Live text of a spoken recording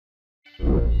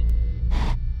Well,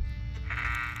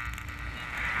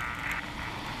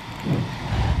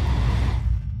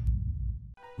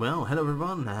 hello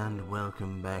everyone, and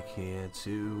welcome back here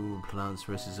to Plants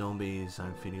vs Zombies.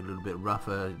 I'm feeling a little bit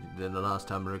rougher than the last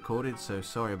time I recorded, so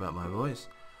sorry about my voice.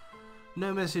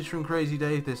 No message from Crazy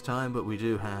Dave this time, but we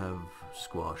do have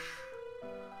squash.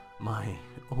 My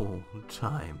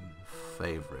all-time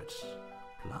favourite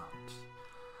plant.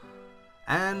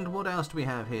 And what else do we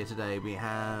have here today? We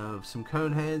have some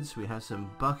cone heads, we have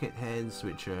some bucket heads,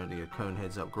 which are the cone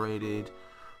heads upgraded.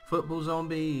 Football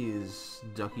zombies,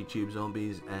 ducky tube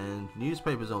zombies, and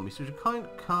newspaper zombies, which are kind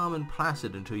of calm and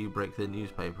placid until you break their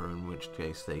newspaper, in which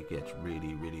case they get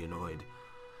really annoyed.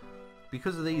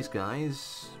 Because of these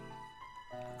guys,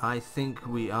 I think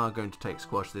we are going to take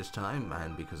squash this time,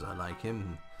 and because I like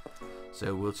him,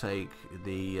 so we'll take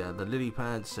the lily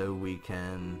pad so we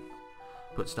can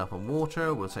put stuff on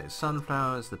water. We'll take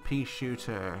sunflowers, the pea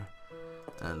shooter,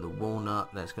 and the walnut.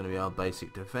 That's going to be our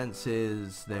basic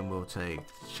defenses. Then we'll take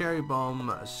cherry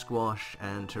bomb, squash,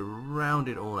 and to round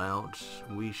it all out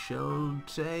we shall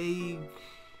take,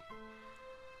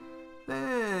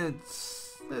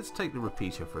 let's take the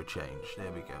repeater for a change.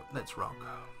 There we go, let's rock.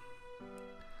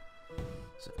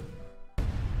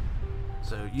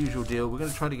 So usual deal, we're going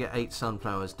to try to get 8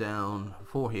 sunflowers down,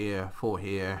 4 here, 4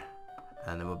 here,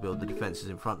 and then we'll build the defenses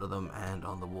in front of them and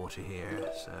on the water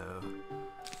here. So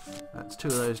that's 2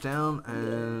 of those down,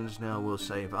 and now we'll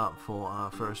save up for our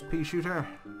first pea shooter,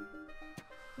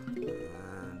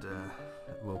 and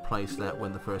we'll place that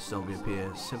when the first zombie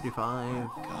appears. 75.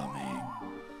 Coming.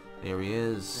 Here he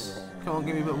is. Come on,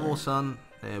 give me a bit more sun.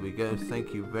 There we go,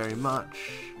 thank you very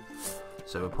much.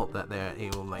 So we'll pop that there. He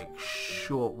will make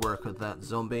short work of that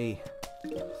zombie.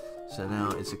 So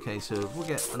now it's a case of we'll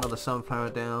get another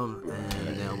sunflower down,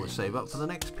 and now we'll save up for the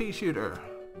next pea shooter.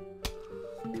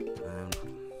 And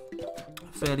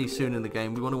fairly soon in the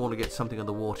game we want to get something on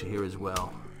the water here as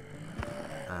well.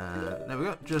 There we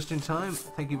go, just in time.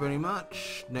 Thank you very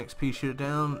much. Next pea shooter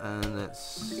down, and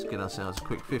let's get ourselves a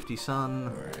quick 50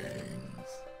 sun.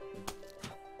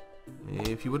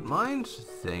 If you wouldn't mind.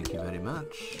 Thank you very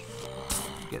much.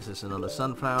 Gets us another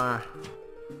sunflower.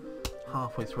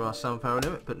 Halfway through our sunflower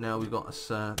limit, but now we've got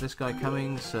this guy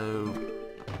coming, so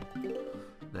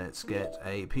let's get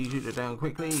a pea shooter down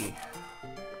quickly.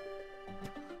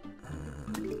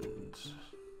 And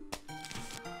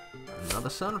another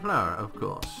sunflower, of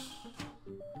course.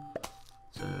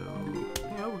 So,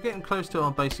 you know, we're getting close to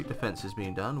our basic defenses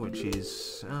being done, which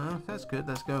is, that's good,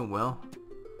 that's going well.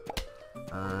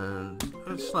 And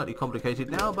it's slightly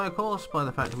complicated now, by course, by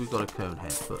the fact that we've got a cone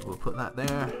head, but we'll put that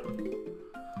there.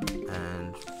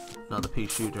 And another pea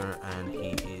shooter, and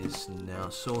he is now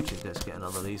sorted. Let's get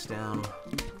another of these down.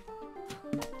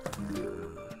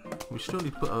 We still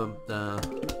need to put a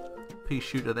pea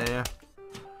shooter there,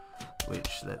 which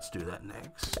let's do that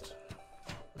next.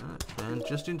 And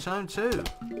just in time too,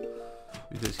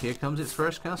 because here comes its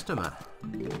first customer.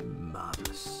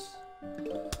 Marvelous.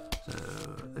 So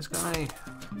this guy,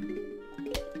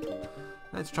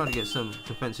 let's try to get some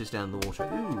defenses down the water.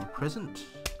 Ooh, present.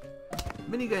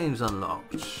 Minigames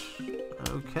unlocked.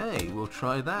 Okay, we'll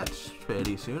try that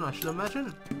fairly soon, I should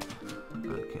imagine.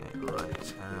 Okay,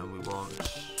 right, and we want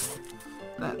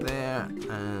that there,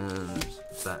 and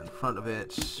that in front of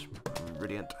it.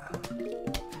 Brilliant.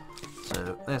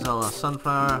 So there's our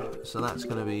sunflower, so that's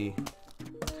going to be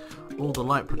all the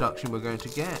light production we're going to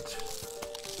get.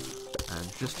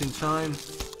 And just in time,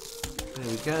 there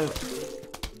we go.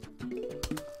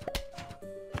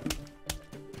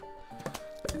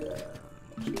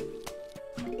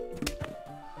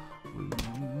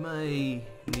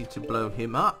 Need to blow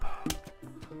him up.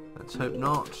 Let's hope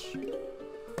not.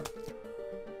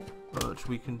 But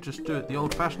we can just do it the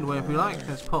old-fashioned way if we like.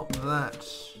 Let's pop that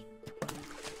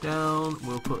down.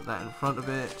 We'll put that in front of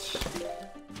it.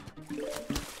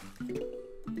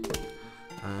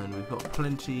 And we've got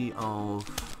plenty of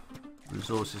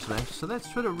resources left. So let's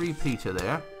put a repeater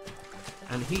there.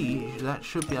 And that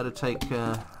should be able to take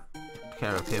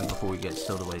care of him before he gets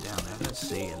all the way down there. Let's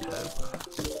see and hope.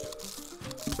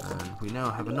 And we now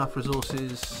have enough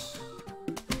resources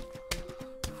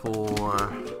for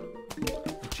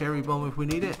a cherry bomb if we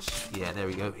need it. Yeah, there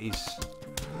we go. He's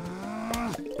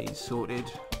sorted.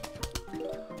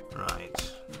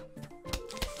 Right.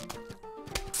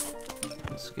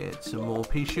 Let's get some more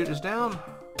pea shooters down.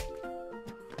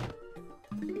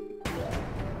 And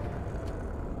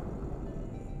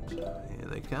here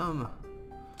they come.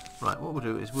 Right, what we'll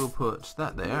do is we'll put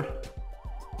that there.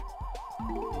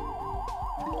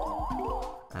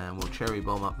 And we'll cherry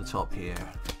bomb up the top here.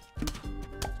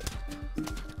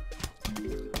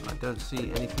 Like don't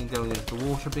see anything going into the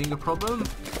water being a problem.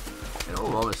 In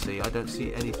all honesty, I don't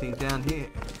see anything down here,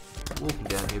 walking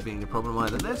down here, being a problem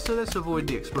either. Let's avoid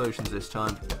the explosions this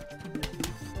time.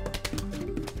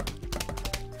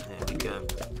 There we go.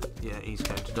 Yeah, he's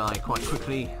going to die quite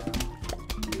quickly.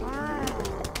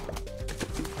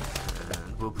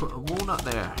 And we'll put a walnut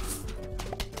there.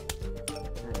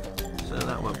 So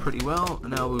that went pretty well.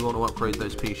 Now we want to upgrade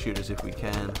those pea shooters if we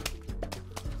can.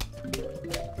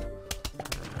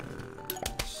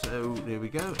 So there we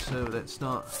go. So let's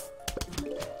start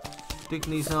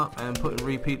digging these up and putting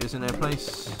repeaters in their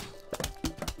place.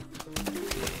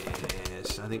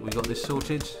 Yes, I think we got this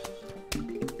sorted.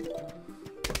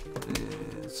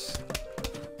 Yes.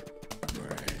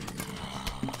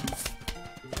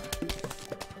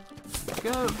 There we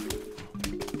go.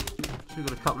 So we've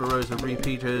got a couple of rows of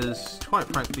repeaters. Quite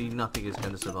frankly, nothing is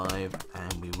going to survive,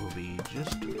 and we will be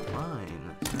just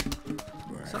fine.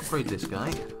 Let's upgrade this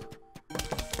guy.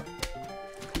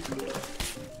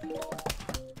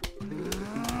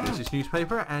 There's his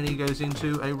newspaper, and he goes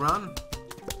into a run.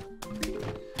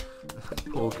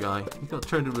 Poor guy. He got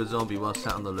turned into a zombie while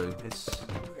sat on the loo. It's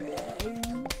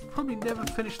probably never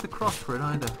finished the crossword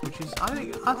either, which is, I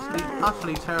think,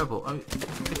 utterly terrible. I mean,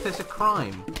 if there's a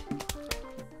crime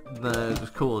that was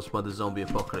caused by the zombie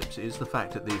apocalypse, it is the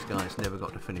fact that these guys never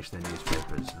got to finish their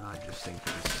newspapers. I just think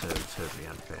it is so totally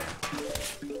unfair.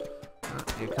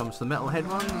 Here comes the metalhead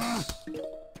ones.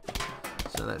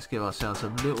 So let's give ourselves a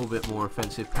little bit more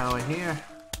offensive power here.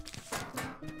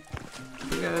 Here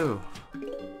we go.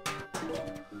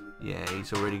 Yeah,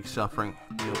 he's already suffering.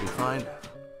 He'll be fine.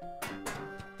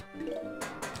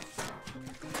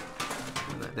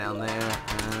 Put that down there,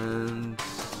 and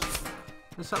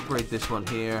let's upgrade this one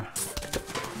here.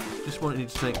 Just wanted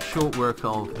to take short work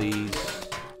of these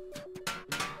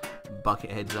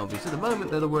buckethead zombies. At the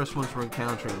moment, they're the worst ones we're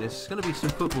encountering. There's going to be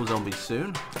some football zombies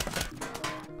soon,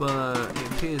 but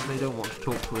it appears they don't want to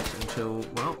talk to us until,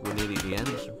 well, we're nearly at the end.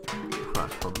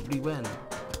 That's probably when.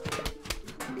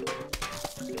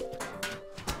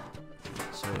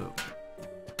 So,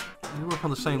 we work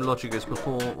on the same logic as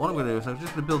before. What I'm going to do is I'm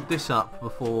just going to build this up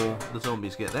before the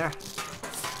zombies get there,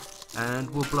 and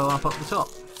we'll blow up the top.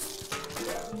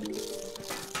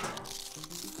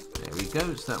 There we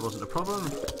go, so that wasn't a problem.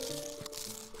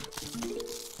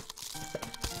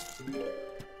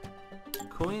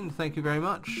 Coin, thank you very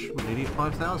much. We're nearly at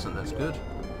 5,000, that's good.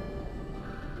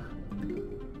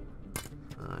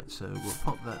 Alright, so we'll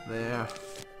pop that there.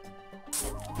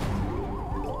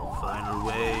 Final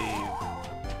wave.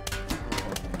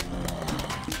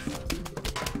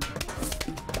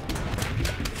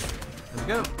 There we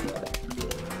go.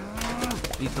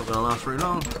 He's not going to last very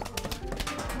long.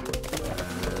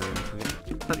 And we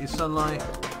get plenty of sunlight.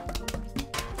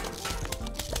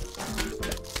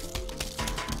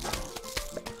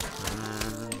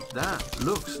 And that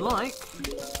looks like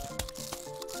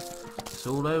it's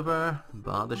all over,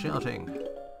 bar the shouting.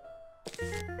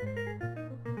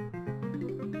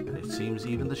 And it seems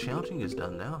even the shouting is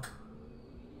done now.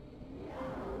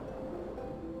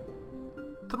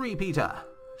 3 Peter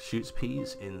shoots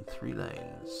peas in 3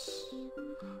 lanes.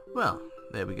 Well,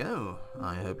 there we go.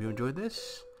 I hope you enjoyed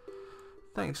this.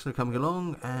 Thanks for coming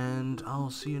along, and I'll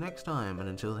see you next time. And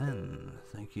until then,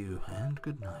 thank you and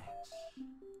good night.